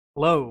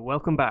Hello,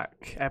 welcome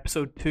back.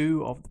 Episode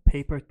 2 of the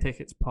Paper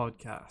Tickets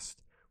podcast.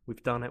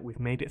 We've done it,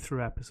 we've made it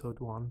through episode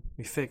 1.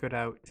 We figured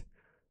out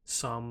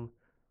some,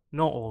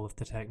 not all of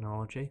the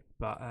technology,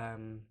 but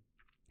I'm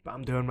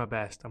doing my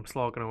best. I'm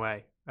slogging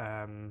away.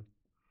 Got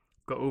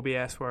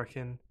OBS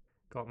working,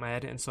 got my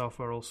editing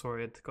software all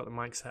sorted, got the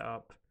mic set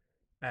up.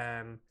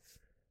 Um,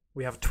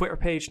 we have a Twitter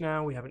page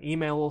now, we have an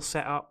email all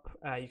set up.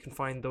 You can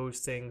find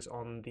those things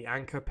on the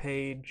Anchor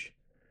page.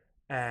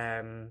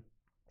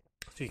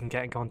 So you can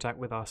get in contact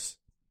with us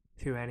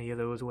through any of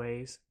those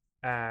ways.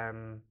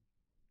 I'm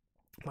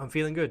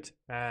feeling good.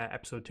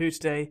 Episode 2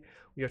 today,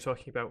 we are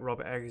talking about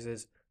Robert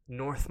Eggers'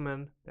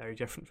 Northman, very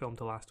different film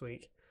to last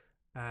week.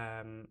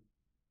 So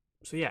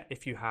yeah,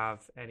 if you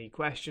have any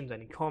questions,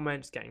 any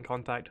comments, get in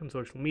contact on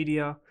social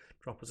media,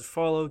 drop us a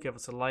follow, give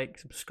us a like,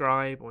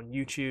 subscribe on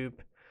YouTube.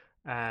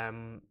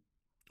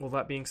 All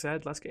that being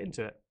said, let's get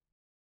into it.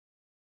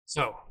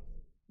 So,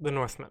 The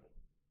Northman.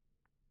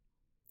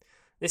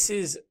 This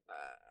is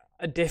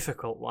a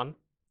difficult one,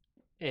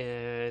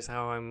 is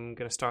how I'm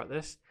going to start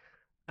this.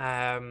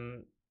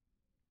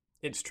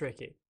 It's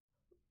tricky.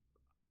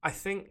 I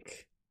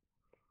think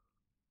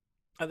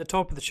at the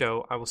top of the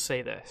show, I will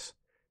say this.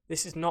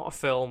 This is not a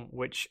film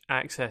which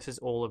accesses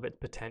all of its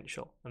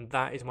potential, and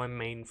that is my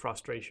main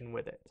frustration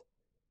with it.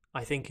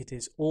 I think it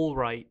is all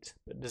right,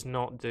 but does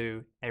not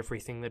do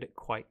everything that it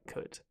quite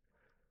could.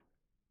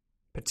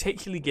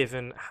 Particularly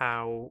given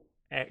how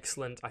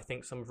excellent I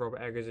think some of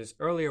Robert Eggers'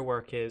 earlier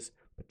work is,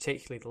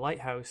 particularly The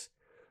Lighthouse,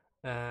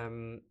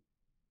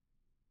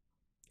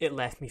 it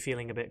left me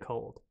feeling a bit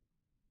cold,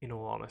 in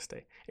all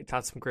honesty. It's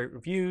had some great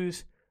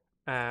reviews.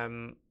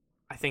 I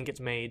think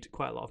it's made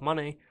quite a lot of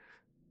money,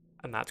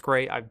 and that's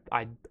great.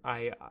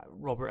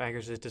 Robert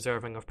Eggers is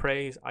deserving of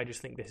praise. I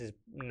just think this is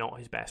not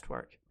his best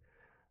work.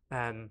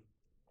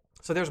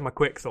 So there's my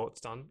quick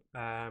thoughts done.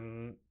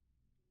 That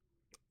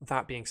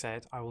being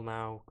said, I will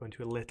now go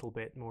into a little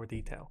bit more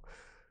detail.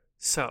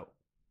 So,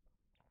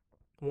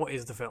 what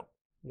is the film?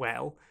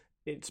 Well,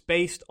 it's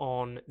based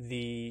on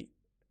the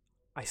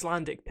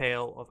Icelandic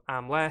tale of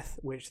Amleth,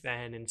 which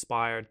then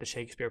inspired the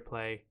Shakespeare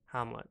play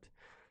Hamlet.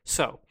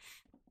 So,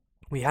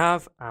 we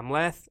have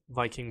Amleth,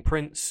 Viking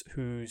prince,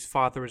 whose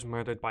father is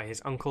murdered by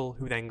his uncle,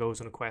 who then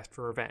goes on a quest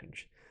for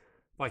revenge.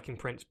 Viking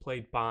prince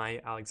played by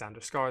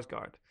Alexander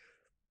Skarsgård.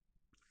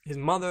 His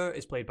mother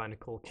is played by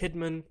Nicole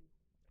Kidman.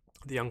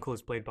 The uncle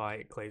is played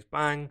by Claes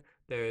Bang.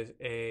 There's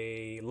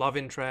a love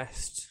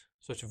interest,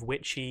 sort of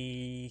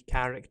witchy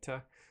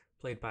character,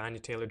 played by Anya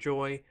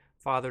Taylor-Joy.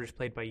 Father is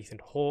played by Ethan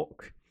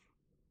Hawke.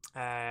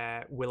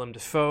 Willem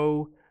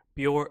Dafoe,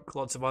 Bjork,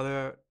 lots of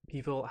other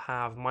people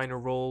have minor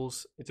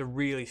roles. It's a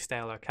really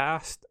stellar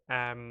cast.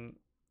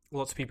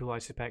 Lots of people I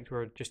suspect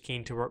were just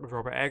keen to work with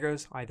Robert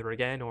Eggers, either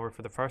again or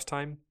for the first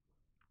time.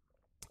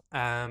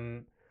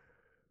 So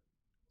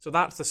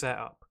that's the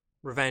setup.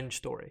 Revenge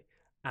story.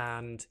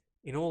 And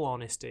in all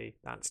honesty,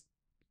 that's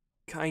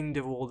kind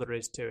of all there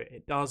is to it.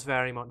 It does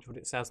very much what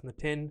it says in the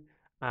tin,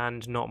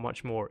 and not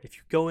much more. If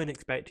you go in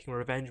expecting a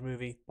revenge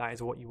movie, that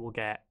is what you will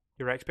get.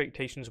 Your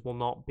expectations will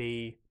not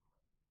be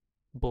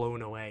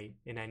blown away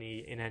in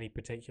any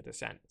particular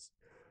sense.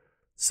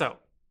 So,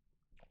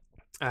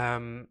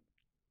 there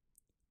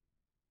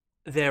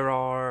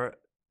are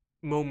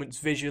moments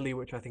visually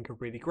which I think are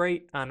really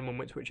great, and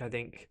moments which I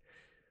think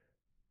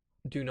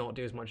do not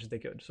do as much as they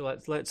could. So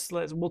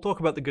we'll talk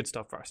about the good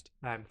stuff first,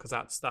 because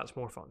that's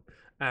more fun.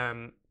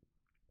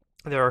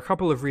 There are a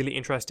couple of really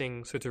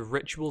interesting sort of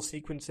ritual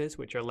sequences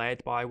which are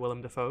led by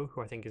Willem Dafoe, who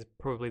I think is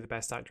probably the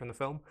best actor in the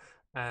film.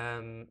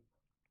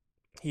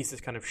 He's this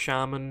kind of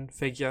shaman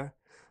figure,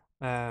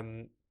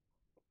 and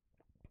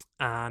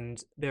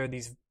there are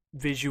these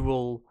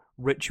visual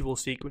ritual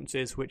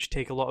sequences which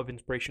take a lot of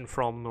inspiration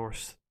from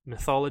Norse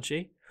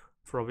mythology,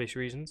 for obvious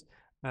reasons.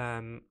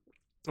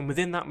 And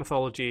within that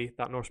mythology,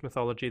 that Norse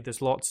mythology,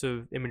 there's lots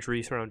of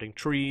imagery surrounding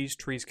trees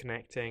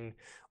connecting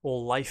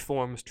all life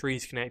forms,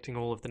 trees connecting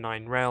all of the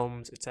 9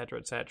 realms, etc.,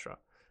 etc.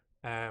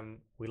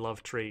 We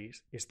love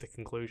trees, is the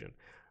conclusion.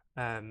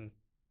 And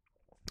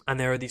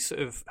there are these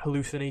sort of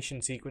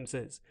hallucination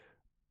sequences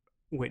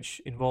which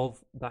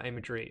involve that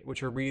imagery,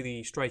 which are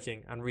really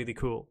striking and really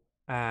cool.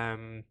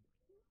 And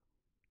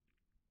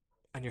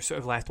you're sort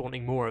of left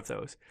wanting more of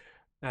those.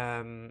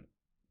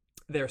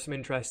 There are some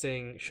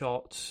interesting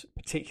shots,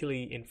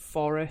 particularly in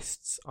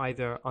forests,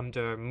 either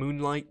under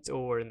moonlight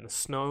or in the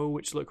snow,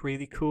 which look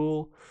really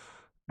cool,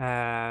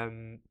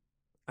 and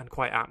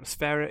quite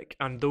atmospheric.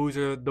 And those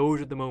are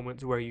the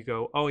moments where you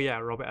go, oh yeah,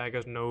 Robert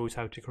Eggers knows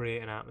how to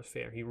create an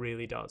atmosphere. He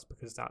really does,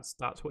 because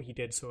that's what he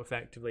did so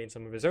effectively in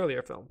some of his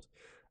earlier films.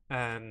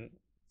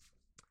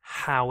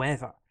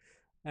 However,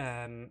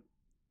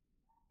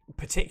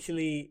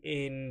 particularly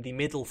in the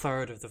middle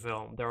third of the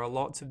film, there are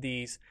lots of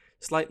these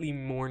slightly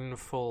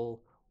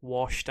mournful,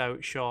 washed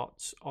out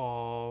shots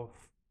of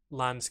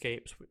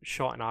landscapes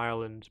shot in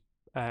Ireland,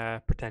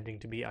 pretending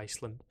to be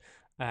Iceland.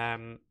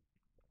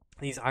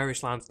 These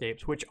Irish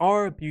landscapes, which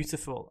are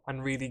beautiful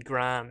and really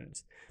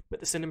grand, but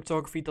the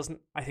cinematography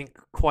doesn't, I think,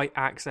 quite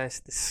access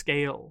the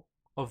scale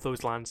of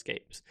those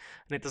landscapes,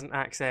 and it doesn't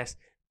access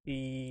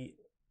the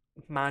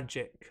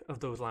magic of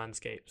those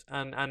landscapes,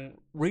 and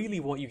really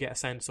what you get a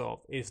sense of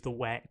is the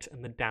wet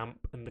and the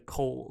damp and the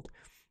cold.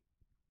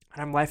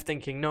 And I'm left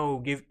thinking, no,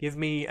 give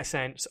me a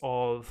sense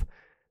of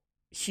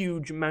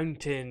huge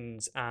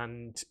mountains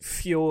and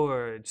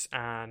fjords,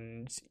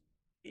 and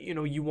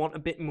you want a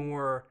bit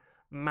more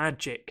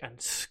magic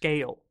and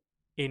scale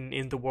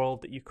in the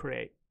world that you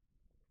create.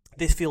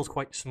 This feels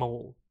quite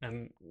small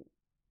and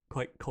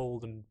quite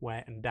cold and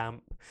wet and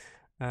damp.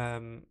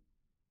 um,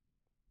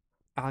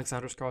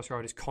 Alexander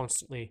Skarsgård is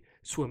constantly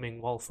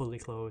swimming while fully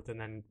clothed and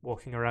then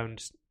walking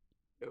around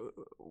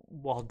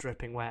while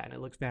dripping wet, and it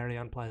looks very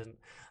unpleasant.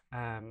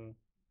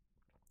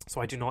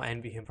 So I do not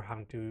envy him for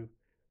having to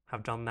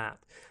have done that.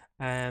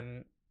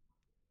 So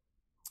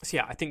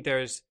yeah, I think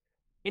there's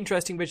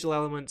interesting visual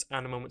elements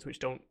and moments which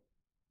don't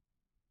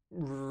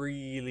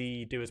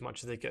really do as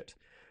much as they could.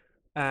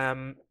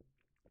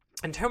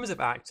 In terms of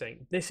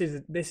acting, this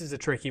is a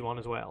tricky one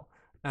as well.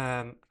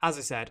 As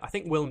I said, I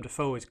think Willem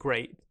Dafoe is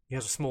great. He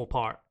has a small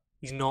part.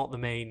 He's not the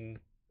main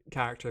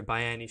character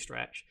by any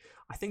stretch.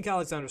 I think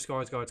Alexander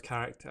Skarsgård's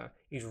character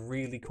is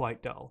really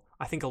quite dull.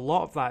 I think a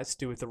lot of that is to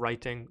do with the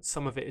writing.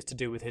 Some of it is to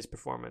do with his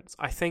performance.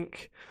 I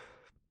think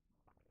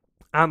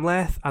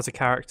Amleth as a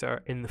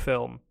character in the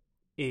film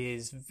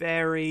is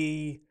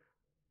very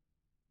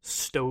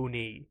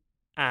stony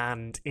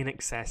and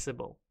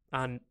inaccessible.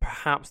 And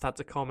perhaps that's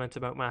a comment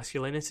about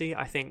masculinity.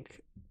 I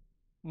think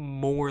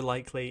more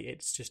likely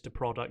it's just a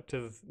product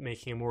of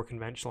making a more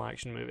conventional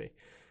action movie.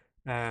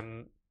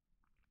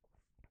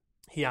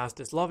 He has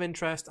this love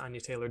interest,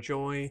 Anya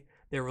Taylor-Joy.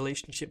 Their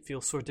relationship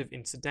feels sort of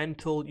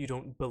incidental. You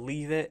don't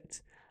believe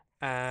it.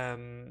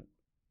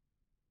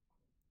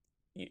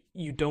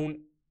 You don't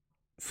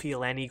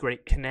feel any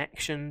great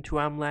connection to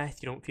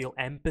Amleth. You don't feel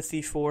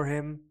empathy for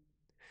him.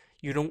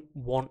 You don't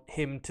want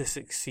him to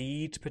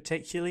succeed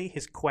particularly.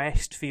 His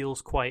quest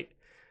feels quite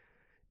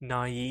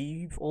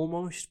naive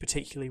almost,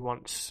 particularly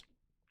once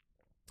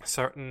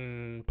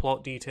certain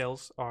plot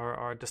details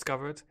are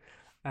discovered.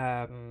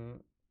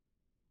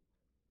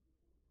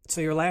 So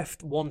you're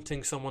left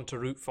wanting someone to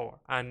root for,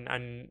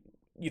 and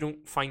you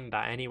don't find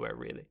that anywhere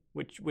really,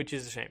 which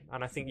is a shame.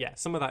 And I think, yeah,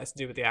 some of that is to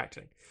do with the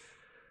acting.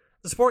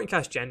 The supporting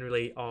cast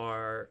generally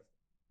are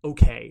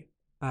okay.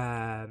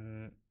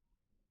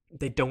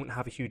 They don't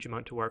have a huge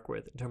amount to work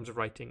with in terms of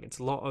writing. It's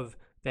a lot of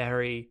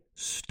very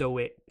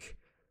stoic,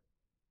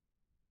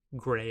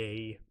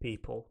 grey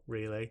people,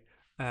 really.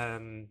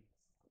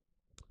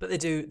 But they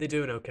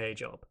do an okay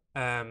job.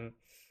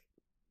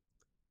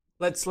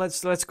 Let's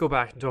go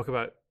back and talk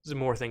about some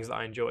more things that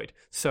I enjoyed.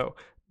 So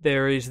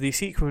there is the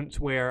sequence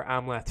where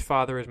Amleth's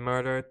father is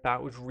murdered.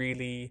 That was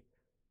really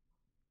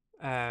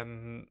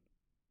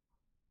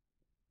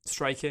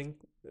striking.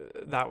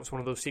 That was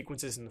one of those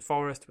sequences in the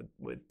forest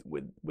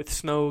with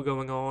snow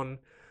going on.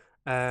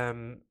 I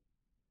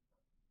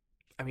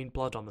mean,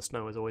 blood on the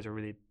snow is always a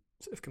really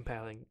sort of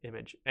compelling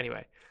image.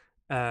 Anyway,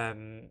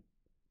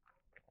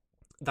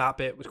 that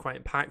bit was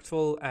quite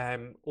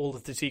impactful. All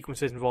of the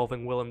sequences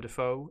involving Willem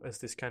Dafoe as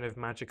this kind of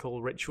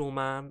magical ritual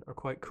man are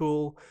quite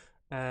cool.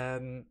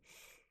 There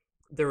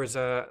was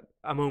a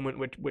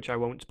moment which I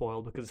won't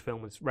spoil because the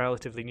film was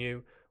relatively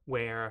new,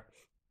 where,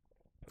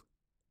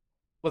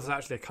 well, there's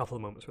actually a couple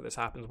of moments where this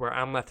happens, where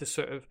Amleth is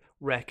sort of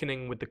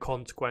reckoning with the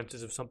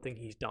consequences of something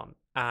he's done,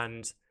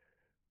 and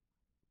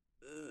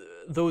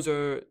those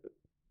are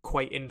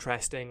quite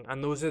interesting,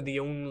 and those are the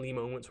only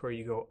moments where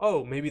you go,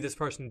 oh, maybe this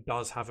person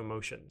does have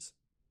emotions.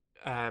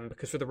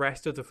 Because for the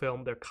rest of the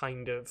film, they're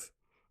kind of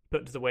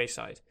put to the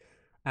wayside.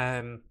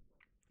 There's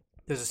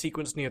a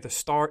sequence near the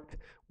start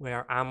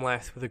where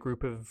Amleth with a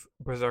group of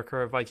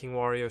berserker Viking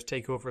warriors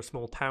take over a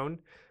small town,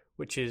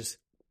 which is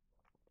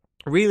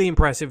really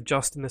impressive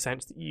just in the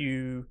sense that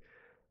you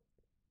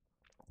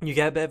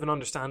get a bit of an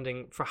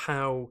understanding for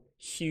how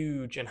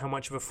huge and how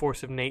much of a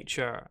force of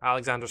nature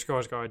Alexander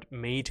Skarsgård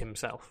made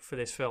himself for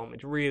this film.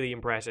 It's really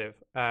impressive,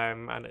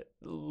 and it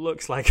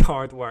looks like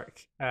hard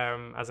work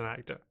as an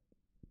actor.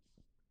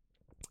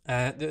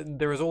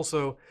 There is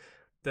also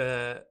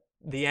the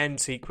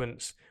end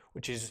sequence,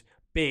 which is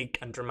big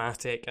and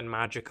dramatic and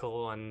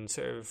magical and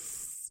sort of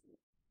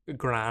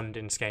grand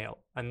in scale,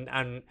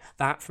 and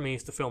that for me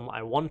is the film that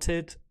I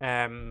wanted.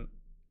 And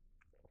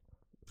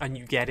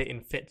you get it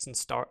in fits and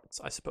starts,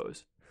 I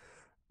suppose.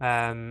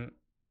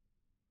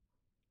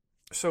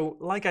 So,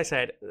 like I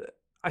said,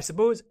 I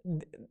suppose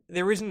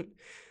there isn't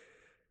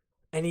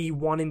any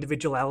one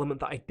individual element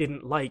that I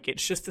didn't like.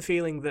 It's just the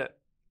feeling that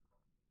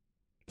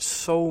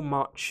so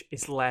much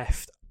is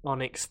left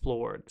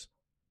unexplored,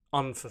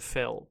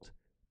 unfulfilled.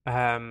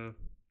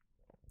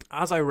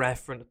 As I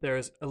referenced,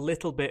 there's a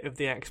little bit of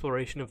the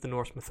exploration of the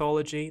Norse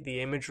mythology.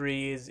 The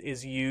imagery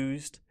is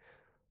used,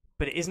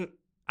 but it isn't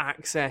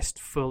accessed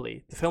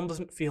fully. The film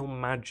doesn't feel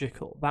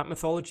magical. That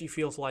mythology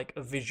feels like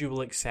a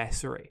visual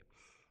accessory.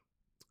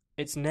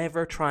 It's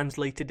never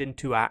translated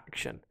into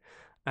action.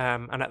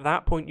 And at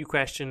that point you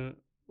question,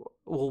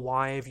 well,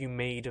 why have you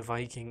made a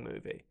Viking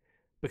movie?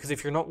 Because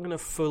if you're not going to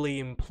fully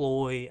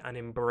employ and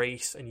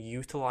embrace and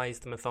utilize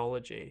the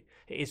mythology,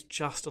 it is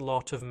just a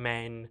lot of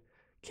men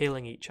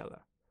killing each other.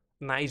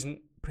 And that isn't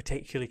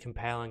particularly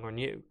compelling or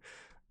new.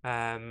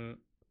 And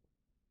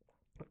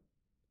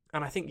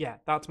I think, yeah,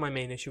 that's my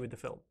main issue with the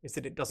film, is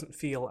that it doesn't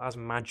feel as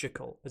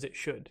magical as it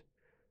should.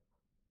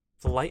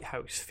 The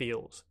lighthouse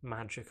feels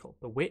magical.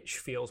 The witch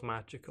feels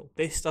magical.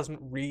 This doesn't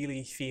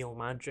really feel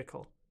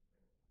magical,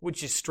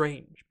 which is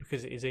strange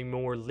because it is a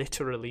more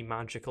literally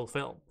magical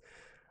film.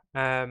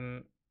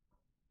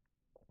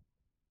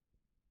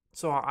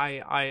 So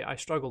I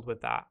struggled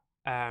with that.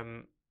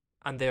 And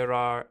there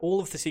are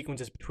all of the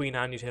sequences between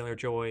Anya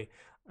Taylor-Joy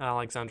and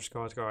Alexander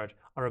Skarsgård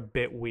are a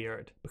bit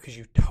weird because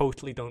you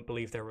totally don't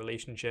believe their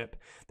relationship.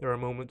 There are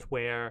moments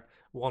where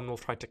one will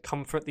try to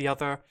comfort the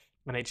other,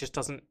 and it just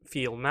doesn't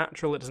feel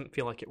natural. It doesn't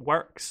feel like it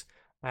works.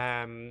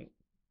 Perhaps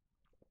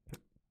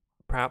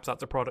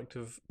that's a product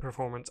of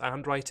performance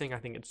and writing. I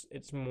think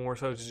it's more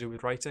so to do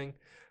with writing.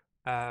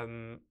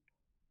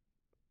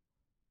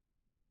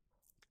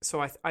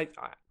 So I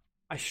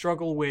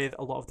struggle with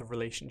a lot of the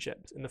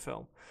relationships in the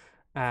film.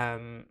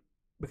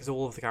 Because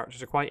all of the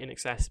characters are quite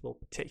inaccessible,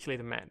 particularly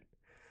the men.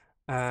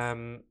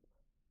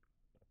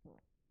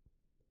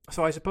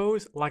 So I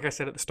suppose, like I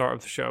said at the start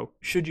of the show,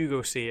 should you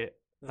go see it,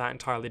 that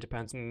entirely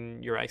depends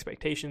on your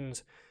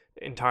expectations.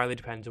 It entirely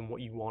depends on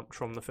what you want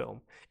from the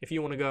film. If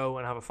you want to go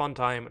and have a fun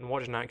time and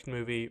watch an action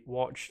movie,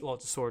 watch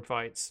lots of sword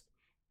fights,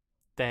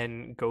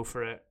 then go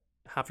for it.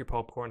 Have your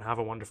popcorn, have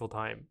a wonderful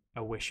time.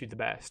 I wish you the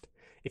best.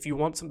 If you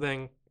want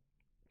something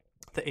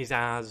that is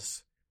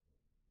as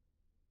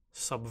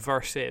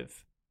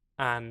subversive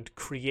and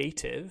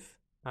creative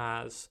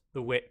as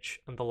The Witch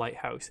and The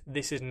Lighthouse,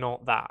 this is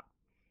not that.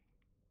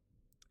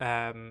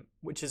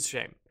 Which is a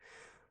shame.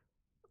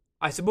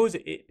 I suppose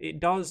it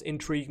does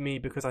intrigue me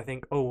because I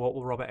think, oh, what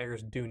will Robert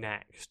Eggers do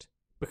next?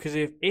 Because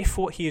if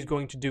what he is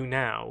going to do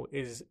now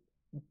is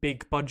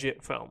big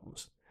budget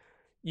films,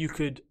 you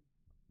could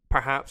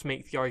perhaps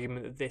make the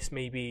argument that this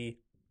may be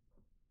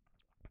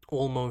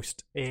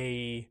almost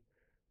a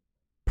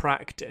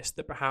practice,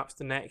 that perhaps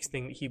the next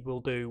thing that he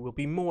will do will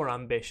be more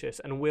ambitious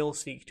and will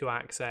seek to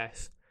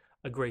access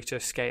a greater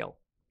scale.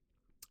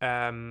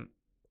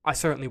 I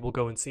certainly will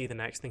go and see the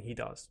next thing he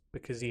does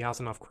because he has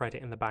enough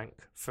credit in the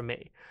bank for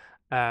me.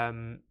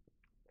 And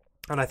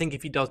I think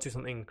if he does do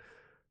something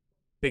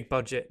big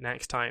budget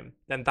next time,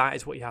 then that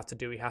is what he has to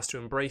do. He has to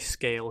embrace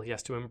scale. He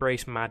has to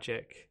embrace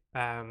magic.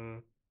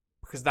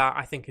 Because that,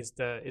 I think, is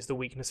the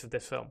weakness of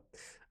this film,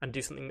 and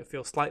do something that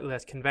feels slightly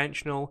less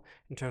conventional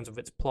in terms of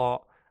its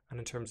plot and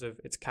in terms of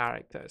its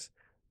characters.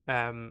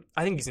 I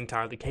think he's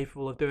entirely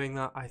capable of doing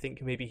that. I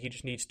think maybe he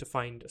just needs to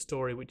find a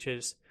story which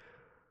is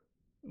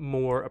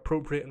more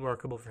appropriate and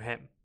workable for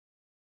him.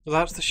 So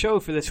that's the show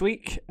for this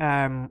week.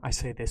 I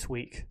say this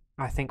week.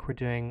 I think we're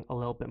doing a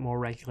little bit more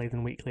regularly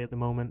than weekly at the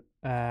moment.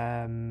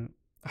 I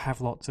have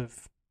lots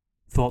of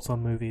thoughts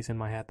on movies in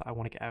my head that I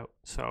want to get out,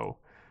 so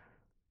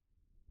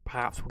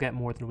perhaps we'll get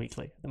more than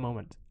weekly at the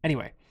moment.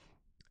 Anyway,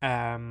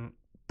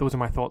 those are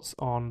my thoughts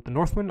on The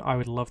Northman. I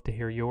would love to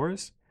hear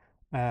yours.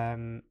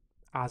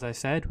 As I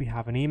said, we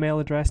have an email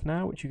address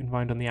now, which you can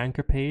find on the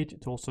Anchor page.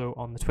 It's also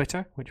on the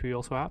Twitter, which we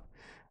also have.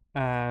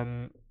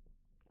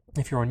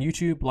 If you're on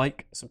YouTube,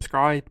 like,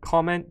 subscribe,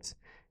 comment.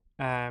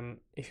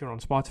 If you're on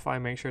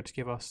Spotify, make sure to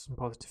give us some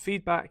positive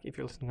feedback. If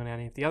you're listening on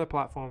any of the other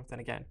platforms, then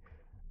again,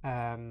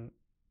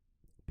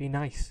 be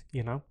nice,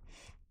 you know.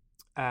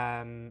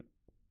 And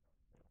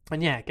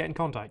yeah, get in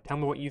contact. Tell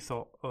me what you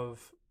thought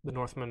of The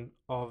Northman,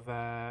 of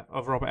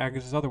Robert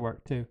Eggers' other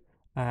work too.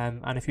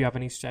 And if you have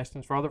any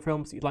suggestions for other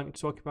films that you'd like me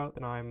to talk about,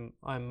 then I'm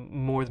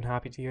more than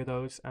happy to hear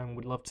those and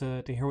would love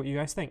to hear what you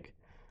guys think.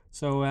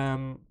 So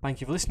thank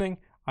you for listening.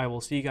 I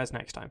will see you guys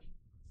next time.